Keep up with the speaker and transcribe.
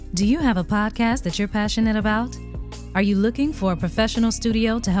Do you have a podcast that you're passionate about? Are you looking for a professional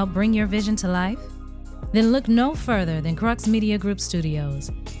studio to help bring your vision to life? Then look no further than Crux Media Group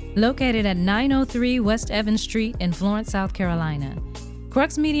Studios. Located at 903 West Evans Street in Florence, South Carolina.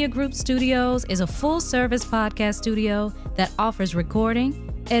 Crux Media Group Studios is a full-service podcast studio that offers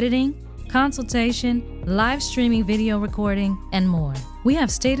recording, editing, consultation, live streaming video recording, and more. We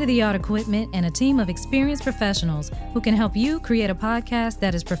have state-of-the-art equipment and a team of experienced professionals who can help you create a podcast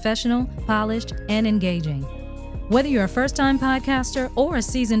that is professional, polished, and engaging. Whether you're a first-time podcaster or a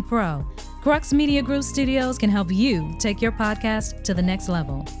seasoned pro, Crux Media Group Studios can help you take your podcast to the next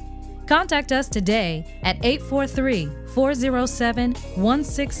level. Contact us today at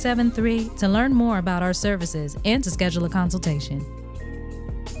 843-407-1673 to learn more about our services and to schedule a consultation.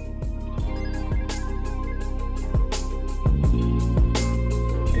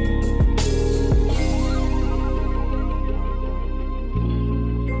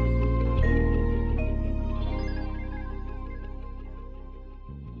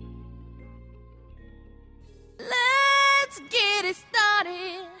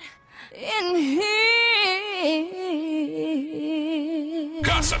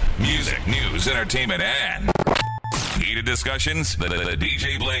 Gossip, music, news, entertainment, and heated discussions. The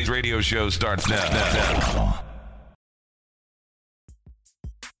DJ Blaze radio show starts now.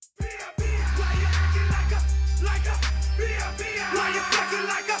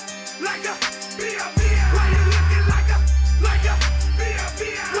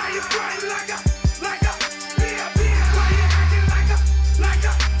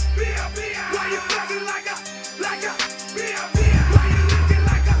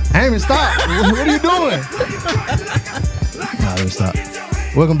 Amy, stop. What are you doing? Nah, let me stop.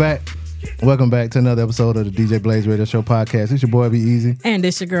 Welcome back to another episode of the DJ Blaze Radio Show podcast. It's your boy, Be Easy. And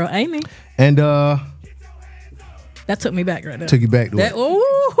it's your girl, Amy. And that took me back right there. Took you back to that,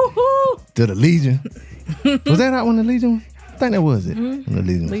 to the Legion. Was that out when the Legion was? I think that was it. Mm-hmm. The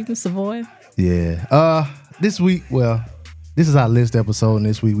Legion Savoy. Yeah. This week, this is our list episode, and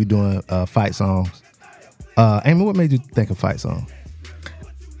this week we're doing fight songs. Amy, what made you think of fight songs?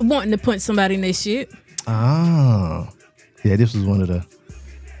 Wanting to punch somebody in their shit. Yeah, this was one of the.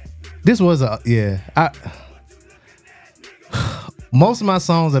 Most of my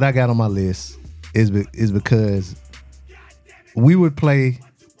songs that I got on my list is because we would play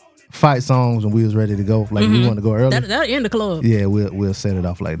fight songs when we was ready to go. Like we want to go early. That in the club. Yeah, we'll set it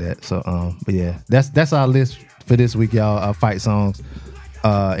off like that. So but yeah, that's our list for this week, y'all. Our fight songs.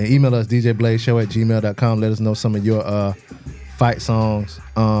 And email us djblazeshow@gmail.com. Let us know some of your fight songs.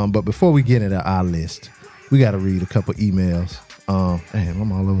 But before we get into our list, we got to read a couple emails. Damn, I'm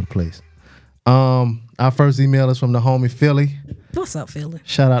all over the place. Our first email is from the homie Philly. What's up, Philly?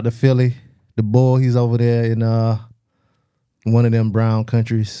 Shout out to Philly. The boy, he's over there in one of them brown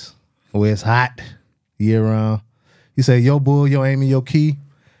countries where it's hot year round. He say, yo, bull, yo, Amy, yo, Key.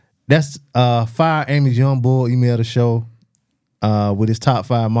 That's Fire Amy's Young Bull email the show with his top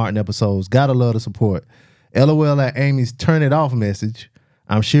 5 Martin episodes. Gotta love the support. LOL at Amy's turn it off message.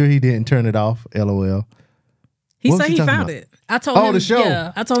 I'm sure he didn't turn it off. LOL. He said he found it. I told him. The show.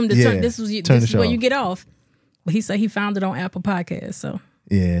 Yeah, I told him to turn. This is where you get off. But he said he found it on Apple Podcasts. So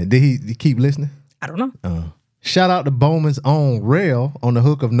yeah, did he keep listening? I don't know. Shout out to Bowman's own Rail on the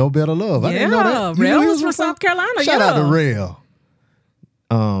hook of No Better Love. I didn't know that. Rail was from South Carolina. Shout out to Rail.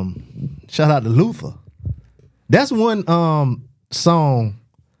 Shout out to Luther. That's one song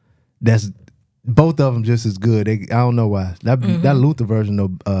that's both of them just as good. I don't know why. That Luther version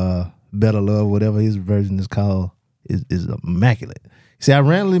of Better Love, whatever his version is called, is immaculate. See, I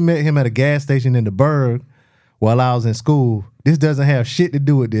randomly met him at a gas station in the Berg while I was in school. This doesn't have shit to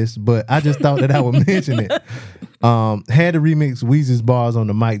do with this, but I just thought that I would mention it. Had to remix Weezy's bars on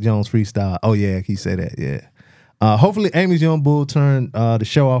the Mike Jones freestyle. Oh yeah, he said that, yeah. Hopefully Amy's Young Bull turned the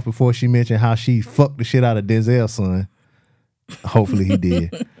show off before she mentioned how she fucked the shit out of Denzel's son. Hopefully he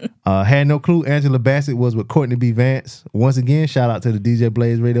did. Had no clue Angela Bassett was with Courtney B. Vance. Once again, shout out to the DJ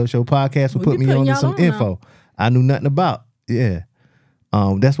Blaze Radio Show podcast for putting me on to some info I knew nothing about. Yeah.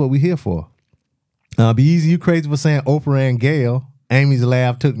 That's what we here for. Be easy, you crazy for saying Oprah and Gayle. Amy's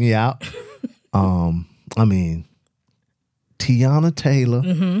laugh took me out. Tiana Taylor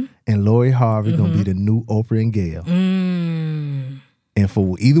and Lori Harvey gonna be the new Oprah and Gayle. And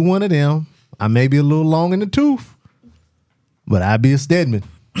for either one of them, I may be a little long in the tooth, but I'd be a Stedman.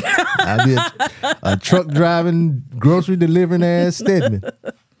 I'd be a truck driving, grocery delivering ass Stedman.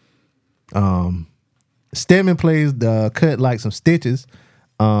 Stedman plays the cut like some stitches.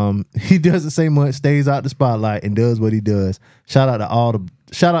 He doesn't say much, stays out the spotlight, and does what he does. Shout out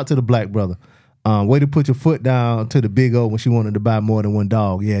to the Black brother. Way to put your foot down to the big O when she wanted to buy more than one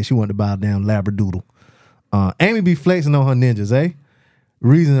dog. Yeah, she wanted to buy a damn Labradoodle. Amy be flexing on her ninjas, eh?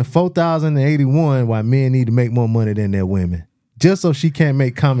 Reason 4,081 why men need to make more money than their women. Just so she can't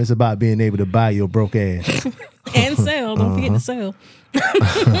make comments about being able to buy your broke ass. And sell. Don't forget to sell.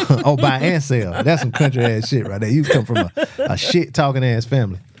 Oh, buy and sell. That's some country ass shit right there. You come from a shit talking ass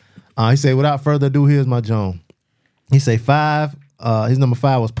family. He said, without further ado, here's my Joan. He said his number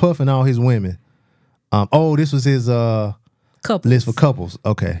 5 was Puff and all his women. This was his list for couples.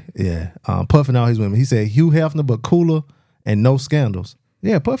 Okay, yeah. Puff and all his women. He said Hugh Hefner, but cooler and no scandals.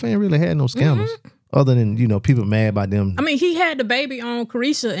 Yeah, Puff ain't really had no scandals other than, people mad about them. I mean, he had the baby on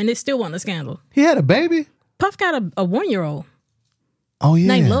Carisha and it still wasn't a scandal. He had a baby? Puff got a 1-year-old. Oh, yeah.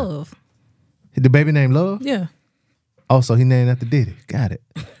 Named Love. The baby named Love? Yeah. Oh, so he named after Diddy. Got it.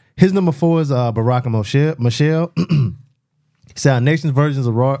 His number 4 is Barack and Michelle. He said our nation's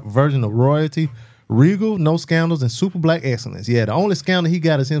version of royalty, regal, no scandals, and super black excellence. Yeah, the only scandal he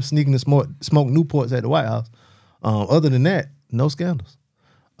got is him sneaking to smoke Newports at the White House. Other than that, no scandals.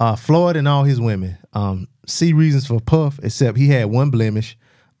 Floyd and all his women. See reasons for Puff, except he had one blemish,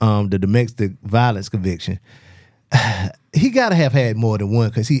 the domestic violence conviction. He got to have had more than one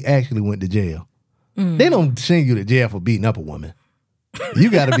because he actually went to jail. They don't send you to jail for beating up a woman.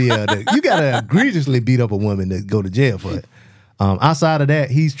 You got to you got to egregiously beat up a woman to go to jail for it. Outside of that,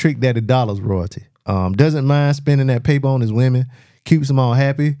 he's Trick Daddy Dollar's royalty. Doesn't mind spending that paper on his women, keeps them all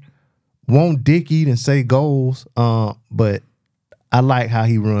happy. Won't dick eat and say goals, but I like how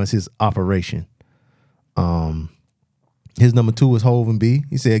he runs his operation. His number 2 is Hov and B.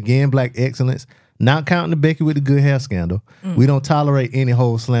 He said, again, black excellence, not counting the Becky with the good hair scandal. We don't tolerate any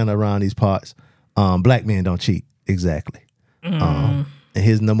whole slander around these parts. Black men don't cheat. Exactly. And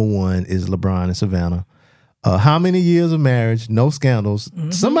his number 1 is LeBron and Savannah. How many years of marriage? No scandals.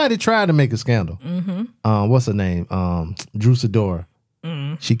 Somebody tried to make a scandal. What's her name? Drew Sidora.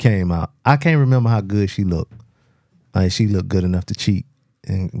 She came out. I can't remember how good she looked. She looked good enough to cheat.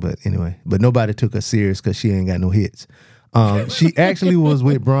 But nobody took her serious because she ain't got no hits. She actually was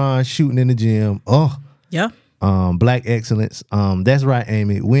with Bron shooting in the gym. Oh. Yeah. Black excellence. That's right,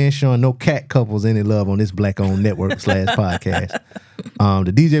 Amy. We ain't showing no cat couples any love on this black-owned network / podcast.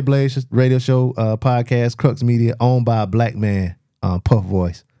 The DJ Blaze radio show podcast, Crux Media, owned by a black man, Puff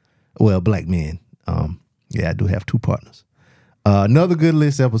Voice. Well, black men. I do have 2 partners. Another good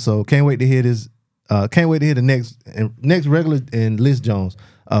list episode. Can't wait to hear this. Can't wait to hear the next regular in List Jones,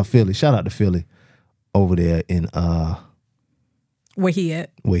 Philly. Shout out to Philly over there in where he at.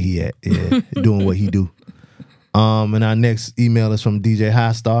 Yeah, doing what he do. And our next email is from DJ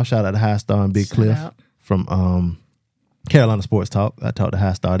High Star. Shout out to High Star and Big Cliff from Carolina Sports Talk. I talked to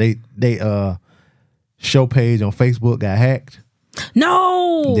High Star. They show page on Facebook got hacked.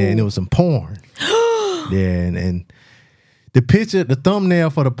 No. Then there was some porn. and the picture, the thumbnail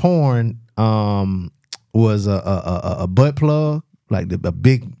for the porn was a butt plug, like a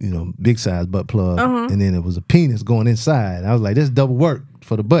big, big size butt plug, and then it was a penis going inside. I was like, that's double work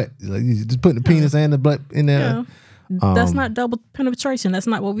for the butt. Like, you just putting the penis and the butt in there. Yeah. That's not double penetration. That's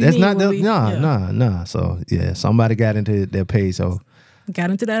not what we need. Nah. So yeah, somebody got into their page. So got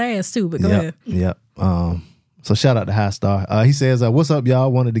into that ass too. But go ahead. Yep. So shout out to High Star. He says, "What's up,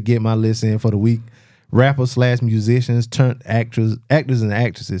 y'all? Wanted to get my list in for the week. Rappers / musicians turned actors and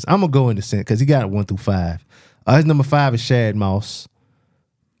actresses. I'm gonna go in the sense because he got 1 through 5. His number 5 is Shad Moss.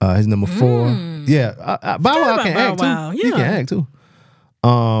 His number 4, Bow Wow can act too. Yeah. He can act too.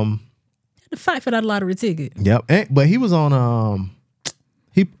 The fight for that lottery ticket. Yep, but he was on on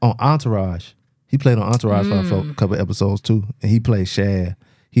Entourage. He played on Entourage for a couple episodes too, and he played Shad.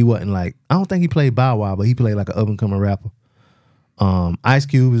 He wasn't I don't think he played Bow Wow, but he played like an up and coming rapper. Ice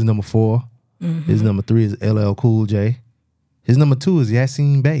Cube is number 4. His number 3 is LL Cool J. His number 2 is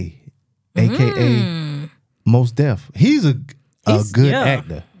Yasin Bey, aka Mos Def. He's a good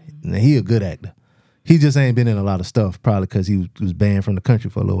actor. He a good actor. He just ain't been in a lot of stuff, probably because he was banned from the country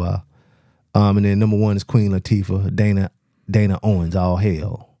for a little while. And then number 1 is Queen Latifah, Dana Owens, all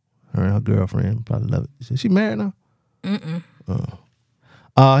hell. Her and her girlfriend probably love it. Is she married now?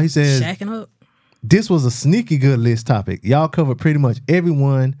 He says, shacking up. This was a sneaky good list topic. Y'all covered pretty much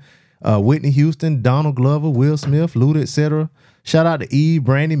everyone. Whitney Houston, Donald Glover, Will Smith, Luda, etc. Shout out to Eve,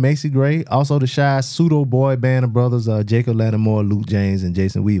 Brandy, Macy Gray. Also the shy pseudo boy band of brothers, Jacob Lattimore, Luke James, and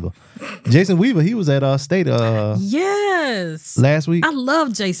Jason Weaver. Jason Weaver, he was at State yes last week. I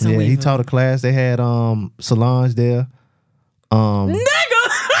love Jason Weaver. Yeah, he taught a class. They had Solange there. Nigga!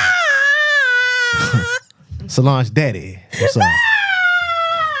 Solange Daddy. What's up?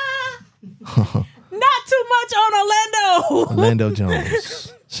 Not too much on Orlando. Orlando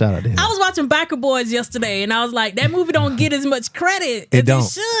Jones. Shout out to him. I was watching Biker Boys yesterday, and I was like, that movie don't get as much credit as it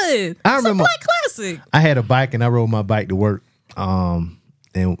should. I remember, it's a black classic. I had a bike, and I rode my bike to work. And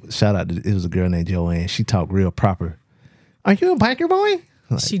shout out to, it was a girl named Joanne. She talked real proper. Are you a biker boy?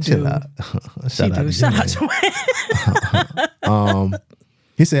 Like, she do. Shout out Joanne.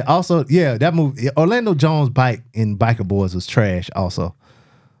 He said also, yeah, that movie, Orlando Jones' bike in Biker Boys was trash also.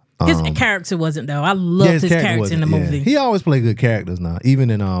 His character wasn't, though. I loved his character in the movie. He always played good characters now. Even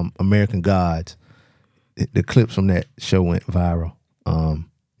in American Gods, the clips from that show went viral.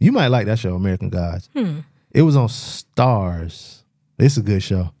 You might like that show, American Gods. It was on Stars. It's a good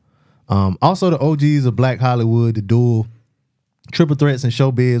show. Also, the OGs of Black Hollywood, the dual triple threats in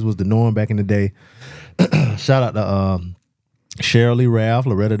showbiz was the norm back in the day. Shout out to Cheryl Lee Ralph,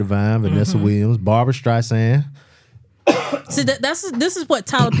 Loretta Devine, Vanessa Williams, Barbara Streisand. See, this is what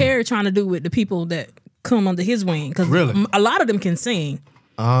Tyler Perry trying to do with the people that come under his wing. Because really? A lot of them can sing.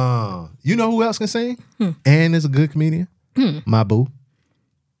 You know who else can sing? And is a good comedian? My boo.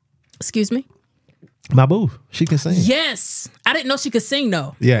 Excuse me? My boo. She can sing. Yes. I didn't know she could sing,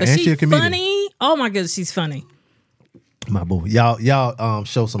 though. Yeah, but and she's a comedian. Funny. Oh, my goodness, she's funny. My boo. Y'all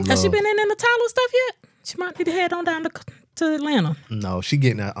show some love. Has she been in the Tyler stuff yet? She might need to head on down to Atlanta. No, she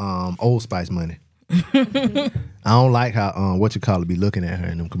getting that Old Spice money. I don't like how be looking at her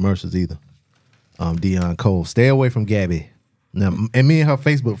in them commercials either. Deion Cole, stay away from Gabby. Now, and me and her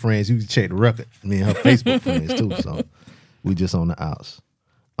Facebook friends, you can check the record. Me and her Facebook friends too. So we just on the outs.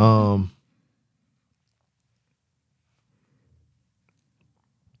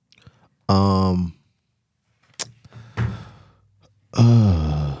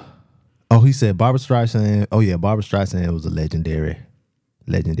 He said Barbara Streisand. Oh yeah, Barbara Streisand was a legendary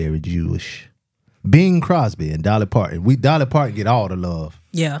Jewish. Bing Crosby and Dolly Parton. Dolly Parton get all the love.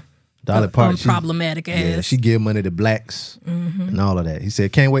 Yeah. Dolly Parton. Problematic ass. Yeah, she give money to blacks and all of that. He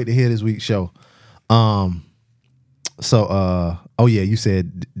said, can't wait to hear this week's show. You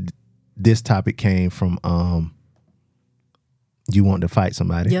said this topic came from you want to fight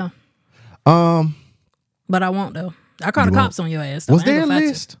somebody. Yeah. But I won't though. I call the cops on your ass. Was there a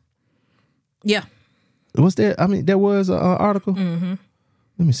list? Yeah. Was there? I mean, there was an article.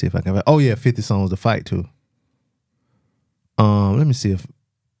 Let me see if I can. 50 songs to fight to. Let me see if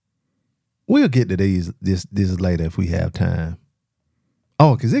we'll get to this later if we have time.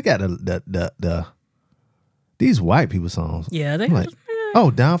 Oh, because it got the these white people songs. Yeah, they like,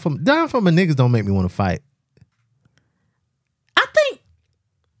 down from a niggas don't make me want to fight. I think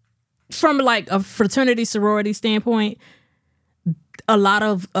from like a fraternity sorority standpoint, a lot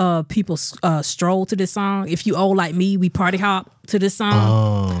of people stroll to this song. If you old like me, we party hop to this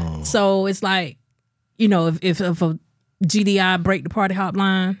song. So it's like, if a GDI break the party hop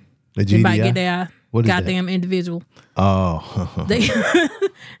line, they might get their goddamn individual. Oh.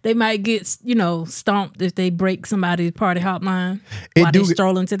 They might get, stomped if they break somebody's party hop line while they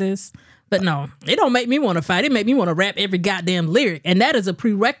strolling to this. But no, it don't make me want to fight. It make me want to rap every goddamn lyric. And that is a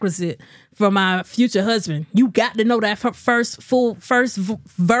prerequisite for my future husband. You got to know that first verse.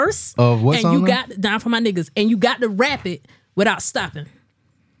 Of what song? And you got, down for my niggas. And you got to rap it without stopping.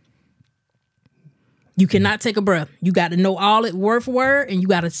 You cannot take a breath. You got to know all it word for word, and you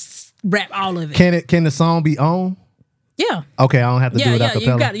got to rap all of it. Can the song be on? Yeah. Okay, I don't have to do it a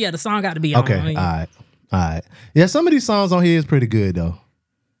cappella. The song got to be on. Okay, all right. Yeah, some of these songs on here is pretty good though.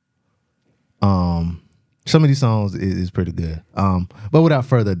 Some of these songs is pretty good. But without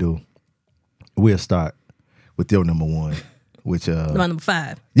further ado, we'll start with your number one, which number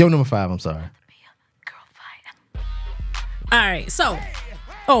 5. Your number 5. I'm sorry. All right, so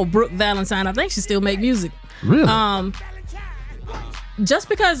Brooke Valentine, I think she still make music. Really? Just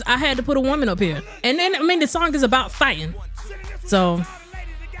because I had to put a woman up here, and then the song is about fighting. So,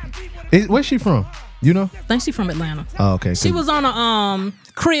 where's she from? You know? I think she's from Atlanta. Oh, okay. She was on a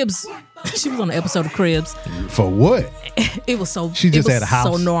Cribs. She was on an episode of Cribs. For what? It was so. She just had a house.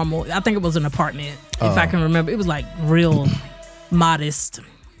 So normal. I think it was an apartment, if I can remember. It was like real modest.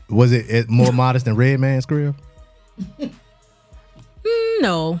 Was it more modest than Redman's crib?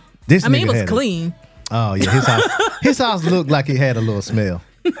 No. It was clean. Oh yeah, his house looked like it had a little smell.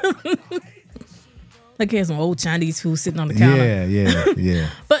 Like he had some old Chinese food sitting on the counter. Yeah.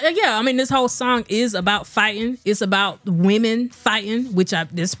 But this whole song is about fighting. It's about women fighting, which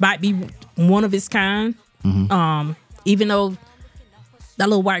this might be one of its kind. Mm-hmm. Even though that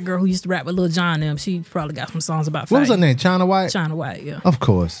little white girl who used to rap with Lil Jon them, she probably got some songs about fighting. What was her name? China White? China White, yeah. Of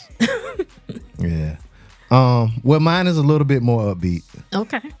course. Yeah. Well, mine is a little bit more upbeat.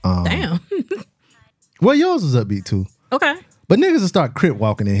 Okay. Damn. Well, yours is upbeat too. Okay. But niggas will start crip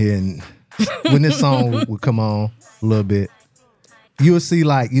walking in here and when this song would come on a little bit. you'll see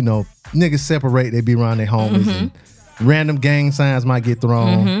like, you know, niggas separate, they be around their homies and random gang signs might get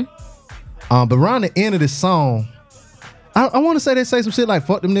thrown. But around the end of this song, I want to say they say some shit like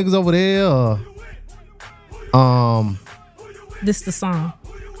fuck them niggas over there or This the song.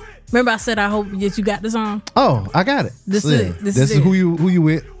 Remember I said I hope that you got the song? oh, I got it. This is it. This This is is who you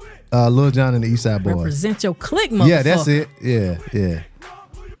with. Lil Jon and the East Side Boys. Represent your clique, motherfucker. Yeah, that's it. Yeah.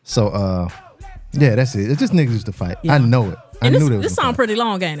 So yeah, that's it. It's just niggas used to fight. Yeah. I know it. I And knew they was this gonna song pretty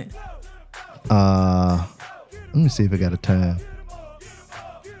long, ain't it? fight. Let me see if I got a time.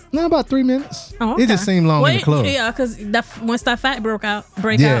 No, about 3 minutes. Oh, okay. It just seemed long in the club. Yeah, because once that fight break out.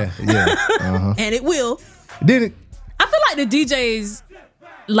 Yeah. And it will. Did it? I feel like the DJs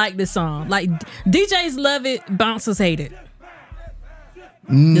like this song. Like DJs love it, bouncers hate it.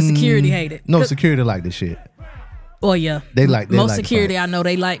 The security hate it. No, security like this shit. Oh yeah, They like most to security. fight. I know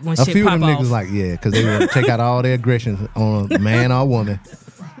they like when A shit few pop of them off. niggas like, yeah, because they want to take out all their aggression on a man or woman.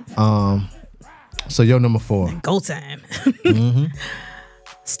 So your number 4. Go time.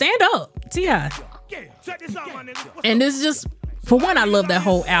 Stand up, T.I. And this is just, for one, I love that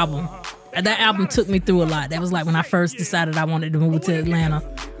whole album. That album took me through a lot. That was like when I first decided I wanted to move to Atlanta.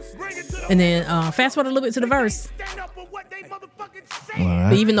 And then fast forward a little bit to the verse. All right.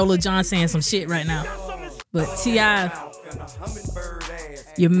 But even though Lil Jon saying some shit right now. But T.I.,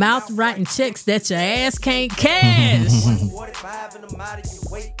 your mouth writing checks that your ass can't cash.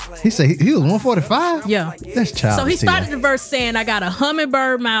 He said he was 145? Yeah. That's childish. So he started T.I. the verse saying, I got a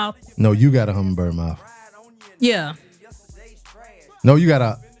hummingbird mouth. No, you got a hummingbird mouth. Yeah. No, you got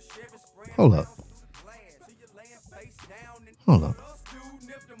a... Hold up.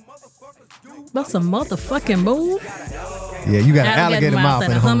 That's a motherfucking move. Yeah, you got an Alligator alligator mouth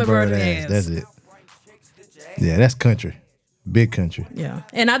and a hummingbird ass. ass. That's it. Yeah, that's country. Big country. Yeah.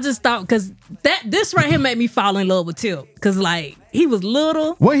 And I just thought, because this right here made me fall in love with Tip. Because, like, he was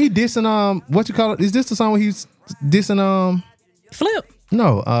little. What he dissing, what you call it? Is this the song where he's dissing, Flip.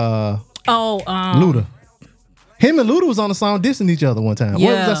 No, Luda. Him and Luda was on the song dissing each other one time. What was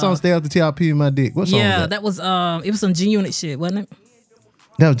Yeah. that song, Stay Out the TRP in My Dick? What song Yeah, was that? that was, it was some G-Unit shit, wasn't it?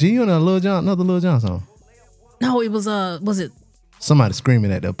 That was G-Unit and Lil Jon, another Lil Jon song. No, it was, was it? Somebody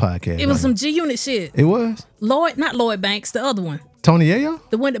screaming at the podcast. It was right some G-Unit shit. now. It was? Not Lloyd Banks, the other one. Tony Yayo?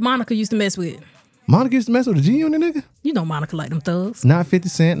 The one that Monica used to mess with. Monica used to mess with a G-Unit nigga? You know Monica like them thugs. Not 50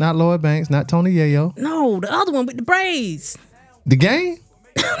 Cent, not Lloyd Banks, not Tony Yayo. No, the other one with the braids. The Game?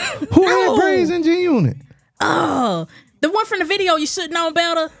 Who No. had braids in G-Unit? Oh, the one from the video, you should know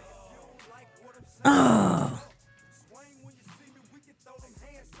better. Oh,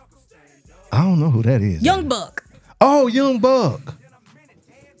 I don't know who that is. Young Buck. Oh, Young Buck.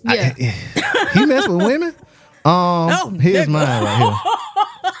 Yeah. He mess with women? Here's nigga. mine right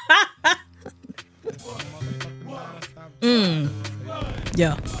here.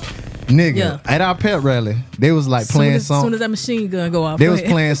 Yeah. Nigga, Yeah. at our pep rally, they was like playing As soon songs. as that machine gun go off. They go was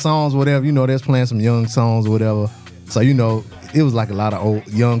ahead. playing songs, whatever. You know, they was playing some young songs, whatever. So, you know, it was like a lot of old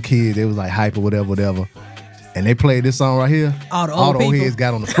young kids. They was like hype or whatever. And they played this song right here. All the old people. heads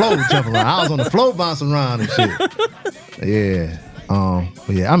got on the floor jumping around. I was on the floor bouncing around and shit. Yeah.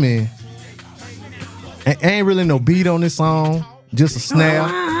 But yeah, I mean, ain't really no beat on this song. Just a snare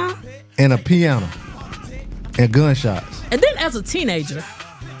and a piano and gunshots. And then as a teenager,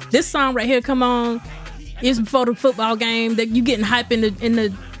 this song right here come on. It's before the football game that you getting hype in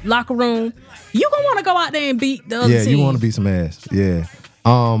the locker room. You gonna want to go out there and beat the other Yeah, team. you want to beat some ass. Yeah.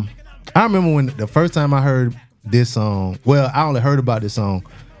 I remember when the first time I heard this song. Well, I only heard about this song.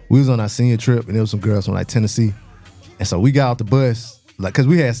 We was on our senior trip, and there was some girls from like Tennessee, and so we got out the bus, like, cause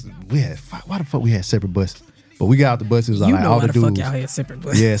we had why the fuck we had separate buses, but we got out the bus. It was You like know all why the the fuck dudes. y'all had separate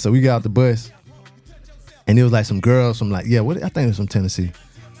buses. Yeah, so we got out the bus, and it was like some girls from like I think it was from Tennessee.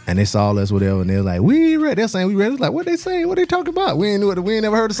 And they saw us, whatever, and they were like, we ready. They're saying we ready. It's like, what they saying? What they talking about? We ain't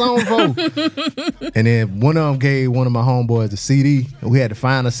never heard the song before. And then one of them gave one of my homeboys the CD, and we had to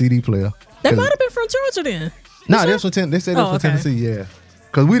find a CD player. They might have been from Georgia then. Nah, that's from they said it was Oh, from okay. Tennessee, yeah.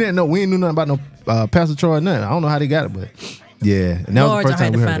 Cause we ain't knew nothing about no Pastor Troy or nothing. I don't know how they got it, but yeah. And that Lord, was the first y'all had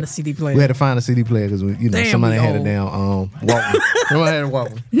time to we heard find it. a CD player. We had to find a CD player because Damn, somebody we had it old. down Walkman. Somebody had a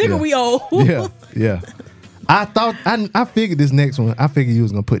Walkman. Nigga, yeah. we old. Yeah. I thought I figured this next one. I figured you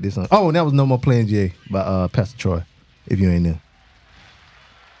was gonna put this on. Oh, and that was No More Playing Jay by Pastor Troy. If you ain't there.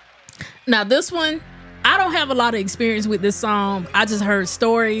 Now this one, I don't have a lot of experience with this song. I just heard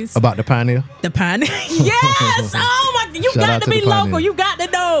stories. About the Pioneer. The Pioneer. Yes. Oh my! You Shout out got to to be the Pioneer. local. You got to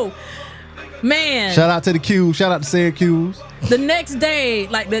know. Man, Shout out to the Q. Shout out to Syracuse. the next day,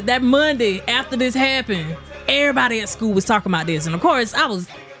 like that Monday after this happened, everybody at school was talking about this, and of course, I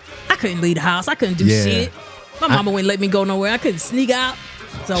couldn't leave the house. I couldn't do Yeah. shit. My mama wouldn't let me go nowhere. I couldn't sneak out.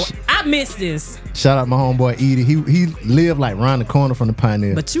 So I missed this. Shout out my homeboy Edie. He lived like around the corner from the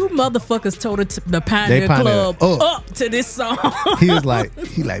Pioneer. But you motherfuckers told the Pioneer Club up to this song. He like,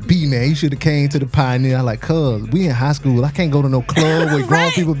 B man, you should have came to the Pioneer. I like, cuz we in high school. I can't go to no club where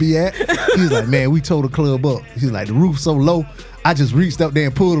grown people be at. He's like, man, we tore the club up. He's like, the roof's so low. I just reached up there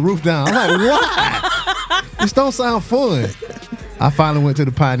and pulled the roof down. I'm like, why? This don't sound fun. I finally went to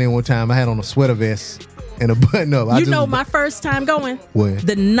the Pioneer one time. I had on a sweater vest and a button up. You know my first time going? When?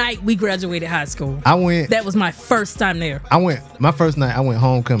 The night we graduated high school. I went. That was my first time there. My first night, I went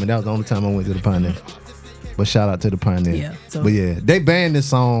homecoming. That was the only time I went to the Pioneer. But shout out to the Pioneer. Yeah. But yeah, they banned this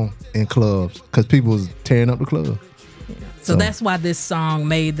song in clubs because people was tearing up the club. Yeah. So that's why this song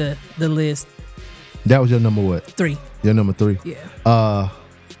made the list. That was your number what? 3. Your number 3? Yeah.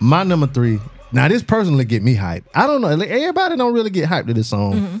 My number 3. Now this personally get me hyped. I don't know. Like, everybody don't really get hyped to this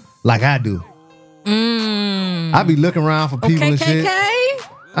song like I do. I be looking around for people and shit.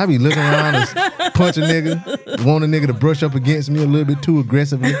 I be looking around and punch a nigga, want a nigga to brush up against me a little bit too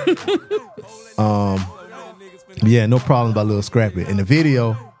aggressively. Yeah, no problems by Lil Scrappy. In the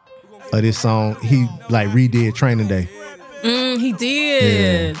video of this song, he like redid Training Day. He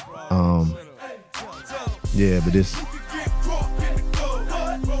did. Yeah, but this.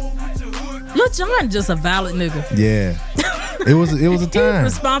 Lil Jon just a valid nigga. Yeah, it was a time.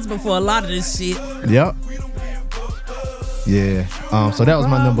 He's responsible for a lot of this shit. Yep. Yeah. So that was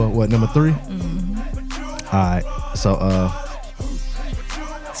my number 3? All right.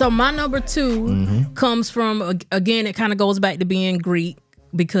 So my number 2 comes from, again, it kind of goes back to being Greek,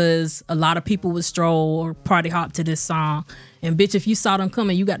 because a lot of people would stroll or party hop to this song, and bitch, if you saw them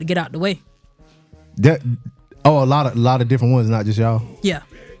coming, you got to get out the way. A lot of different ones, not just y'all. Yeah.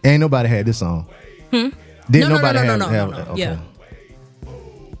 Ain't nobody had this song. No. Okay.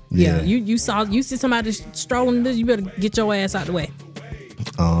 Yeah. You see somebody strolling this, you better get your ass out the way.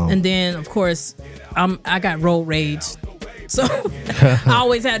 And then of course, I got road rage. So I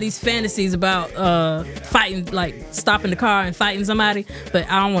always have these fantasies about fighting, like stopping the car and fighting somebody, but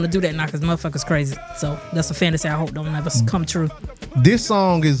I don't want to do that now because motherfuckers crazy. So that's a fantasy I hope don't ever come true. This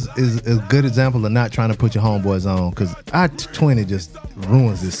song is a good example of not trying to put your homeboys on, because I-20 just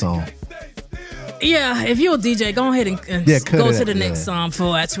ruins this song. Yeah, if you're a DJ, go ahead and go to the next song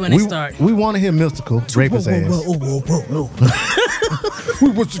before I-20 start. We want to hear Mystical rape his ass. Whoa. We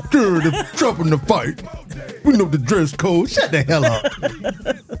were scared of dropping the fight. We know the dress code. Shut the hell up.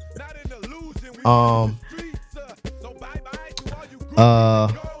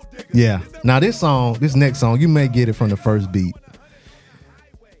 Yeah. Now this next song, you may get it from the first beat.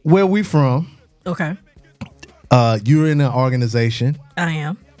 Where we from? Okay. You're in an organization. I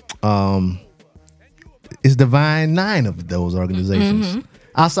am. It's Divine 9 of those organizations.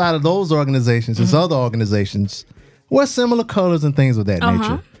 Outside of those organizations, there's other organizations with similar colors and things of that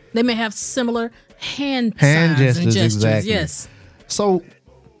nature. They may have similar hand gestures and gestures. Exactly. Yes. So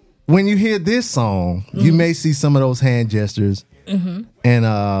when you hear this song, you may see some of those hand gestures,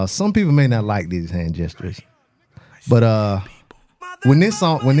 and some people may not like these hand gestures. But when this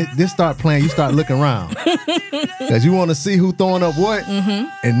start playing, you start looking around because you want to see who throwing up what,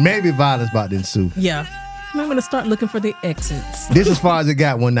 and maybe violence about to ensue. Yeah. I'm gonna start looking for the exits. This as far as it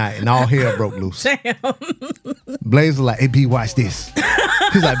got one night, and all hell broke loose. Damn. Blaze was like, "Hey, B, watch this."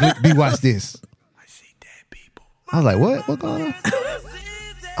 He's like, "B, watch this." I see dead people. I was like, "What? What going on?"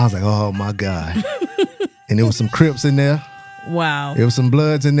 I was like, "Oh my God!" And there was some Crips in there. Wow. There was some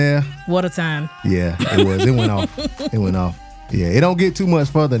Bloods in there. What a time. Yeah, it was. It went off. It went off. Yeah, it don't get too much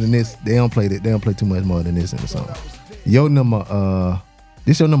further than this. They don't play too much more than this in the song. This your number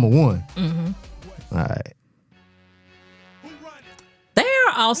 1. All right.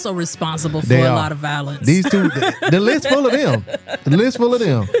 They're also responsible for a lot of violence. These two, the list full of them. The list full of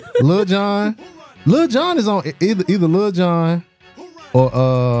them. Lil Jon. Lil Jon is on either Lil Jon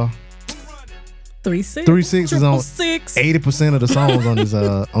or 3 6. 3 6 is on 6. 80% of the songs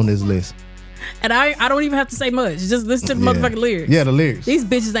on this list. And I don't even have to say much. Just listen to the motherfucking lyrics. Yeah, the lyrics. These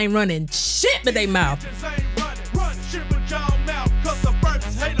bitches ain't running shit but they mouth.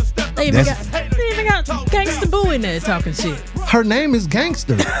 They even got Gangsta Boo in there talking shit. Her name is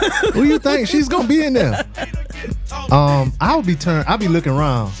Gangster. Who you think she's gonna be in there? I'll be looking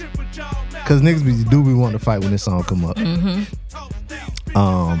around because niggas be wanting to fight when this song come up.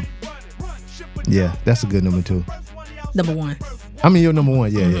 Yeah, that's a good number 2. Number 1. I mean your number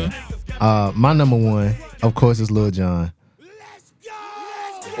 1, yeah. My number 1, of course, is Lil Jon.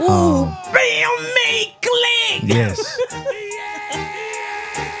 Ooh, bam, me click. Yes.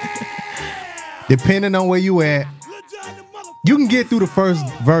 Depending on where you at, you can get through the first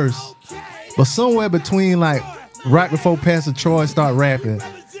verse, but somewhere between like right before Pastor Troy start rapping,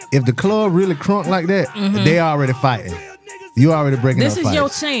 if the club really crunk like that, they already fighting. You already breaking This up is fights. your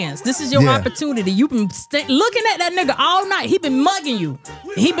chance. This is your Yeah. opportunity. You've been looking at that nigga all night. He been mugging you.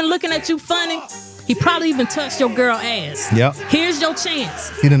 He been looking at you funny. He probably even touched your girl ass. Yep. Here's your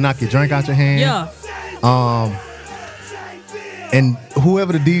chance. He done knock your drink out your hand. Yeah. And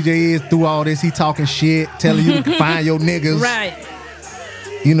whoever the DJ is through all this, he talking shit, telling you to find your niggas. Right.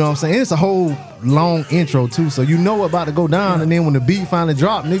 You know what I'm saying? It's a whole long intro too, so you know what about to go down. And then when the beat finally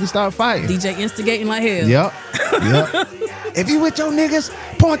drop, niggas start fighting. DJ instigating like hell. Yep. If you with your niggas,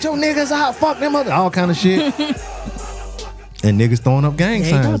 point your niggas out, fuck them other, all kind of shit. And niggas throwing up gang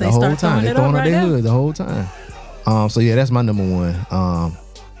There you go. signs They the whole start time. throwing They it throwing up up right their now. hood the whole time. So yeah, that's my number one.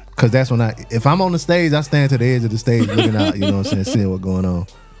 Cause that's when if I'm on the stage, I stand to the edge of the stage looking out, you know what I'm saying, seeing what's going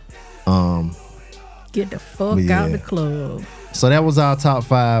on. Get the fuck But yeah. out the club. So that was our top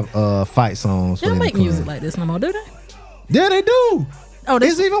 5 fight songs. They for don't in the make club. music like this no more, do they? Yeah, they do. Oh,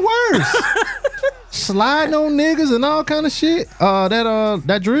 It's even worse. Sliding on niggas and all kind of shit.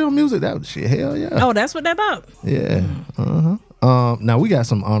 That drill music, that was shit. Hell yeah. Oh, that's what they about. Yeah. Now we got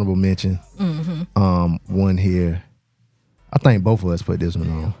some honorable mention. One here. I think both of us put this one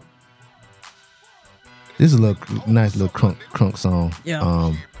on. This is a nice little crunk song.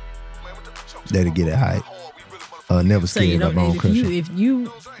 Yeah. That'll get it hype. Never Say Scared it by up. Bone Crusher. If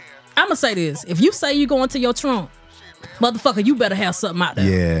you, I'm gonna say this: if you say you go into your trunk, motherfucker, you better have something out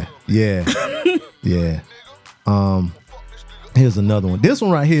there. Yeah. Here's another one. This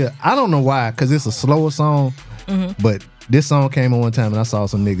one right here, I don't know why, because it's a slower song, but this song came on one time and I saw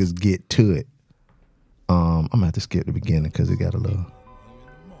some niggas get to it. I'm gonna have to skip the beginning because it got a little.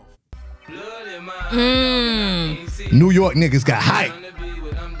 New York niggas got hype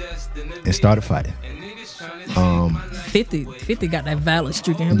and started fighting. 50 got that violent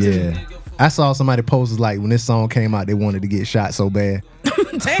streak in him Yeah. I saw somebody post like when this song came out, they wanted to get shot so bad.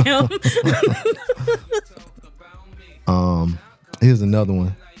 too. Damn. Here's another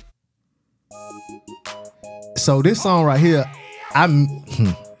one. So this song right here, I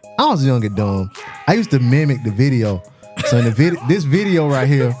was young and dumb. I used to mimic the video. So in this video right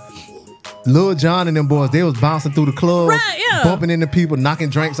here, Lil Jon and them boys, they was bouncing through the club, Right, yeah. bumping into people, knocking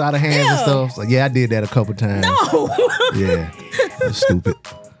drinks out of hands and Yeah. stuff. So yeah, I did that a couple times. No. Yeah, that's stupid.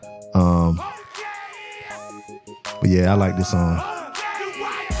 But yeah, I like this song.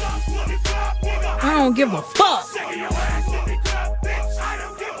 I don't give a fuck.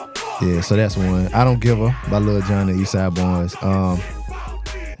 Yeah, so that's one. I Don't Give Her by Lil Jon and Eastside Boys.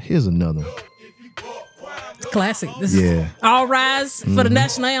 Here's another one. It's classic. This Yeah. is All Rise for the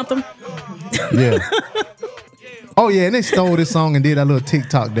national anthem. Yeah. Oh yeah, and they stole this song and did a little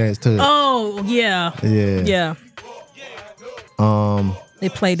TikTok dance to it. Oh yeah. Yeah. Yeah. They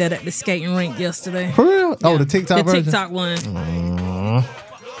played that at the skating rink yesterday. For real? Oh, Yeah. the TikTok version? TikTok one.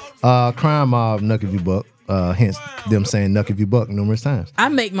 Crime Mob, Nuck If You Buck. Hence them saying Nuck If You Buck numerous times. I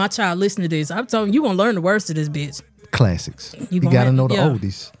make my child listen to this. I'm telling you, gonna learn the words to this bitch. Classics. You gonna gotta have- know the yeah.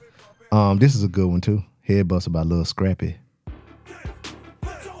 oldies. This is a good one too. Head Buster by Lil Scrappy.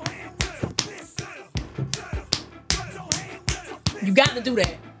 You got to do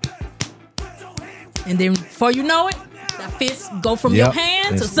that. And then before you know it, that fist go from your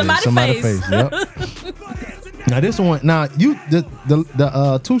hand to somebody's face. Yep. Now this one,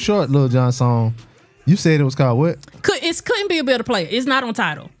 the Too Short Lil Jon song, you said it was called what? Couldn't be a better player. It's not on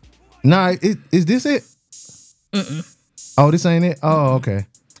title. Nah, is this it? Oh, this ain't it? Oh, okay.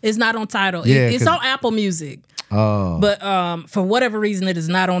 It's not on title. Yeah, It's 'cause- on Apple Music. Oh, But for whatever reason, it is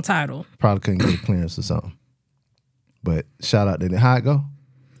not on title. probably couldn't get clearance or something. But shout out to the how it go?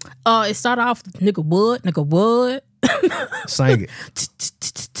 It started off nigga wood. Sing it.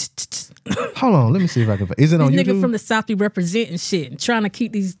 Hold on, let me see if I can. Is it on These niggas YouTube? from the South be representing shit and trying to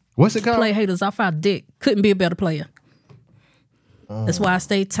keep these What's it called? play haters off our dick. Couldn't be a better player. That's why I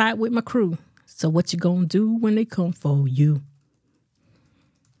stay tight with my crew. So what you gonna do when they come for you?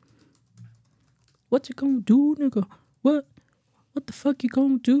 What you gonna do, nigga? What the fuck you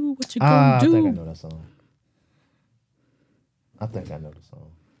gonna do? What you gonna I do? think I know that song. I think I know the song.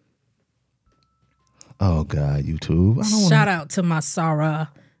 Oh God, YouTube. I don't Shout out to my Sarah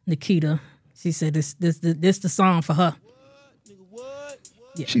Nikita. She said this the song for her.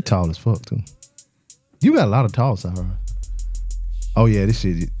 She tall as fuck too. You got a lot of tall, Sarah. Oh yeah, this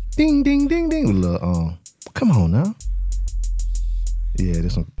shit. Ding ding ding ding. With a little, come on now. Yeah,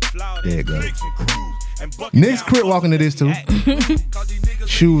 this one. There it goes. Niggas quit walking to this too.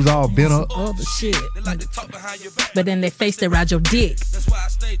 Shoes all bent up. Other shit. But then they faced it around your dick.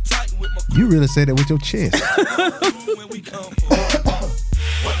 You really said that with your chest.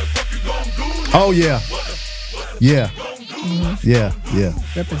 Oh yeah. Yeah. Mm-hmm. Yeah.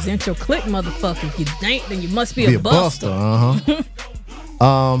 Represent your clique, motherfucker. If you ain't, then you must be a buster.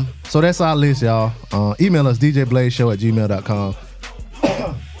 So that's our list, y'all. Email us djblazeshow@gmail.com.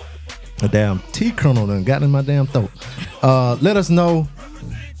 A damn tea kernel done got in my damn throat. Let us know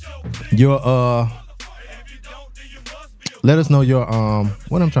your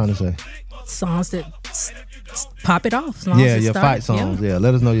what I'm trying to say. Songs that pop it off. Your fight songs. Yeah,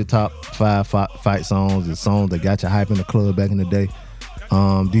 let us know your top 5 fight songs and songs that got you hype in the club back in the day.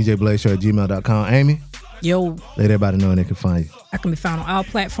 djblazeshow@gmail.com. Amy, yo, let everybody know where they can find you. I can be found on all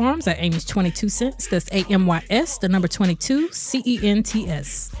platforms at Amy's 22 Cents. That's AMYS, the number 22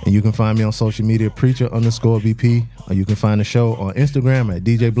 CENTS. And you can find me on social media, preacher_VP, or you can find the show on Instagram at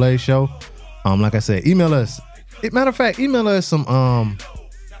DJ Blaze Show. Like I said, email us. Matter of fact, email us some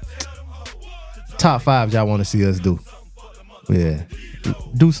top 5 y'all want to see us do. Yeah,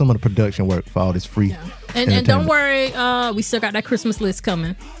 do some of the production work for all this free. Yeah. And don't worry, we still got that Christmas list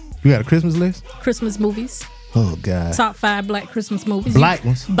coming. You got a Christmas list? Christmas movies. Oh God. Top 5 black Christmas movies. Black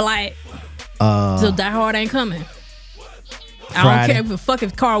ones. Black. So Die Hard ain't coming. Friday. I don't care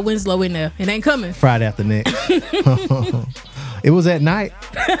if Carl Winslow in there. It ain't coming. Friday after next. It was at night.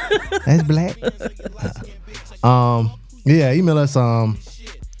 That's black. Yeah, email us some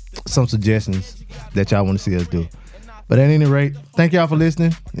suggestions that y'all want to see us do. But at any rate, thank y'all for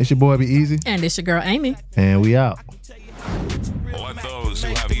listening. It's your boy Be Easy. And it's your girl Amy. And we out. Let those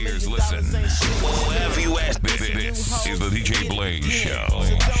who have ears listen. This is the DJ Blaze Show.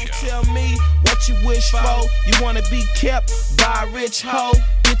 Don't tell me what you wish for. You wanna be kept by a rich hoe,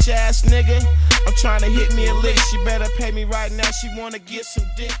 bitch ass nigga. I'm trying to hit me a lick. She better pay me right now. She wanna get some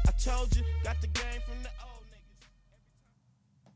dick. I told you, got the game.